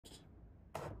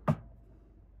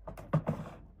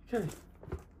Okay.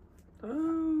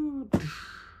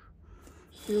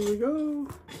 Here we go.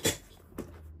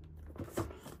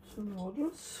 Some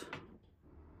orders.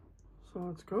 So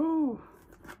let's go.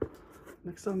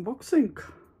 Next unboxing.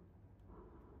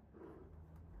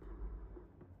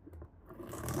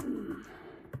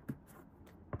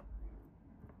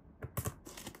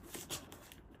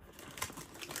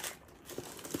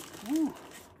 Oh,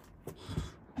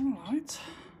 all right.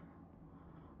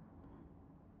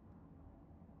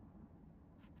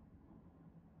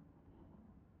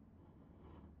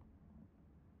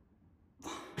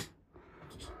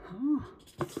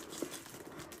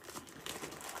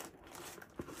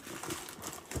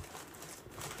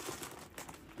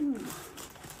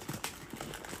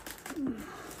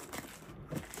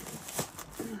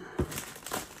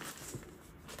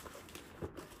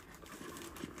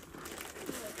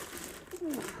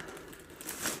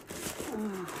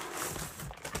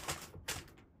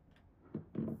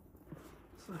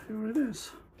 So here it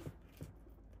is.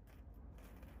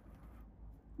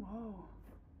 Wow.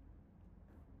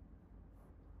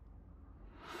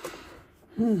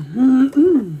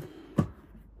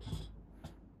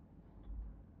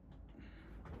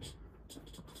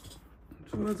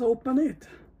 So let's open it.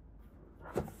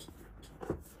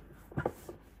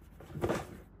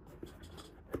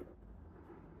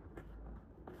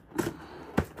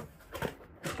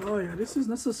 Oh yeah, this is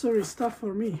necessary stuff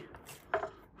for me,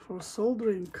 for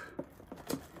soldering.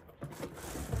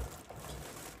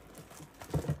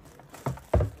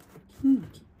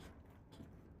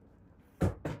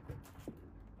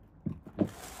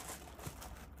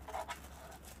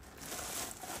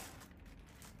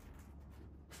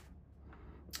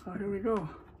 Oh, here we go.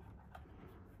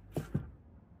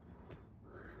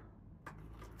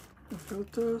 The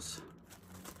filters,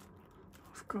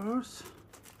 of course.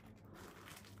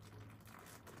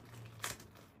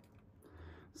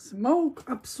 Smoke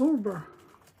absorber.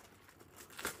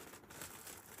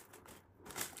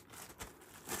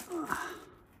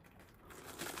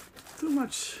 Too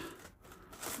much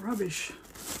rubbish.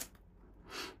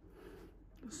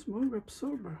 The smoke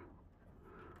absorber.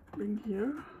 Bring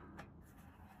here.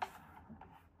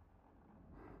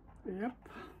 Yep.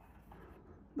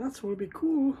 That will be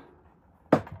cool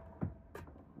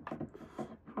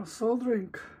for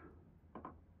soldering.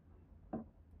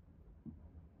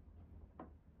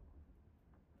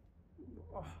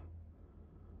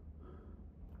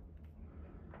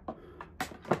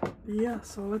 Yeah,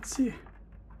 so let's see.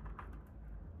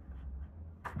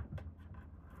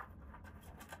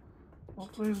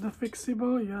 Hopefully it's the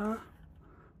fixable. Yeah,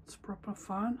 it's proper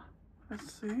fan.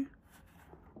 Let's see.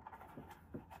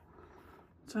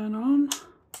 Turn on,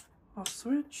 off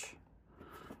switch.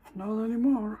 Not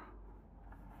anymore.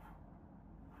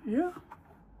 Yeah,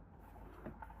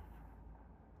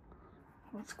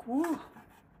 that's cool.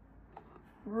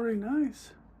 Very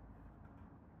nice.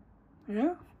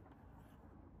 Yeah.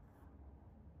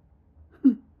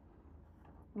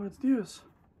 Let's do this.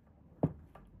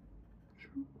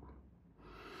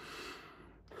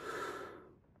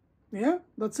 Yeah,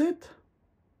 that's it.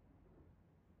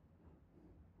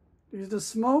 This is the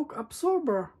smoke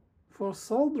absorber for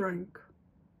soldering.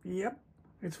 Yep,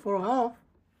 it's for half.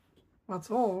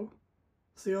 That's all.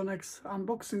 See you next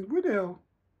unboxing video.